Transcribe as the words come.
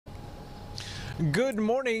Good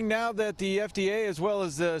morning. Now that the FDA as well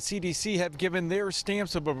as the CDC have given their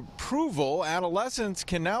stamps of approval, adolescents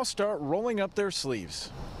can now start rolling up their sleeves.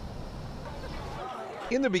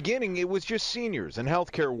 In the beginning, it was just seniors and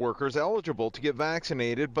healthcare workers eligible to get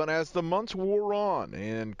vaccinated, but as the months wore on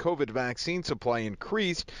and COVID vaccine supply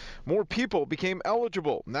increased, more people became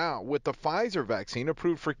eligible. Now, with the Pfizer vaccine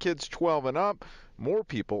approved for kids 12 and up, more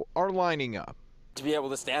people are lining up. To be able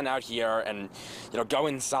to stand out here and, go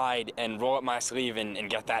inside and roll up my sleeve and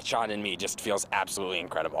get that shot in me just feels absolutely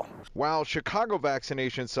incredible. While Chicago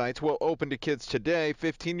vaccination sites will open to kids today,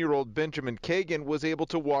 15-year-old Benjamin Kagan was able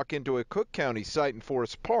to walk into a Cook County site in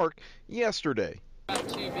Forest Park yesterday.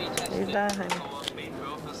 You're done.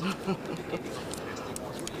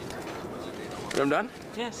 I'm done?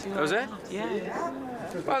 Yes. That was it? Yeah.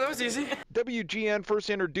 Wow, that was easy. WGN first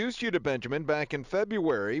introduced you to Benjamin back in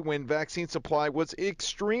February when vaccine supply was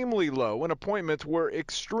extremely low and appointments were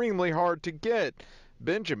extremely hard to get.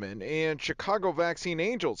 Benjamin and Chicago Vaccine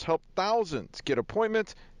Angels helped thousands get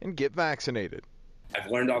appointments and get vaccinated.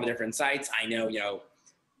 I've learned all the different sites. I know,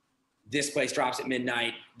 this place drops at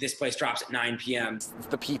midnight, this place drops at 9 p.m. It's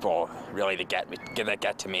the people really that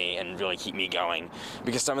get to me and really keep me going,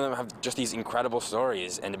 because some of them have just these incredible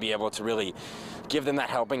stories, and to be able to really give them that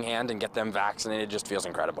helping hand and get them vaccinated just feels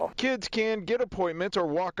incredible. Kids can get appointments or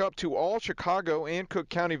walk up to all Chicago and Cook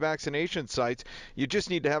County vaccination sites. You just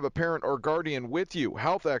need to have a parent or guardian with you.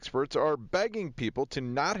 Health experts are begging people to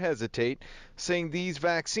not hesitate, saying these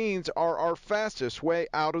vaccines are our fastest way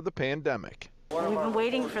out of the pandemic. We've been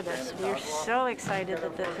waiting for this. We're so excited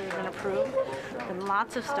that this has been approved. Been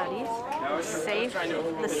lots of studies, safe,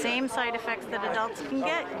 the same side effects that adults can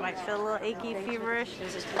get. You might feel a little achy, feverish,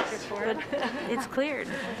 but it's cleared.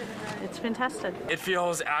 It's been tested. It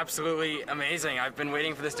feels absolutely amazing. I've been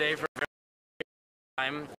waiting for this day for a very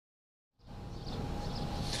long time.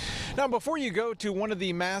 Now, before you go to one of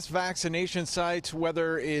the mass vaccination sites,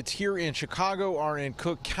 whether it's here in Chicago or in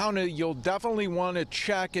Cook County, you'll definitely want to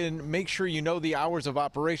check and make sure you know the hours of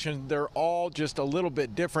operation. They're all just a little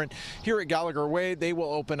bit different. Here at Gallagher Way, they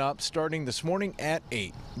will open up starting this morning at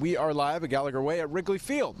 8. We are live at Gallagher Way at Wrigley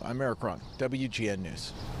Field. I'm Eric Cron, WGN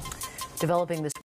News. Developing this